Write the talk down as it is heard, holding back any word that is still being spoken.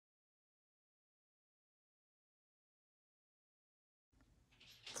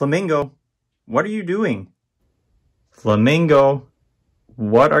Flamingo, what are you doing? Flamingo,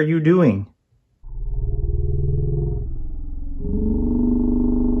 what are you doing?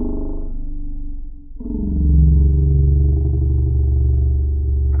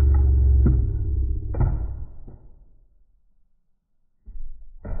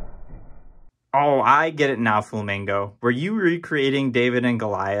 Oh, I get it now, Flamingo. Were you recreating David and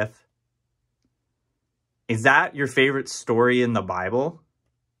Goliath? Is that your favorite story in the Bible?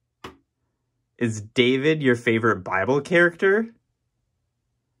 Is David your favorite Bible character?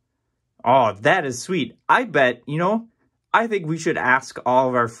 Oh, that is sweet. I bet, I think we should ask all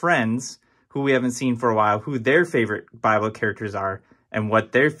of our friends who we haven't seen for a while who their favorite Bible characters are and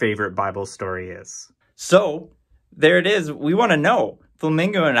what their favorite Bible story is. So, there it is. We want to know.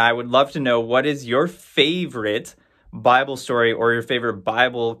 Flamingo and I would love to know, what is your favorite Bible story or your favorite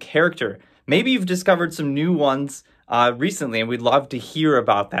Bible character? Maybe you've discovered some new ones recently, and we'd love to hear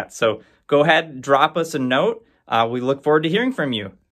about that. So go ahead, drop us a note. We look forward to hearing from you.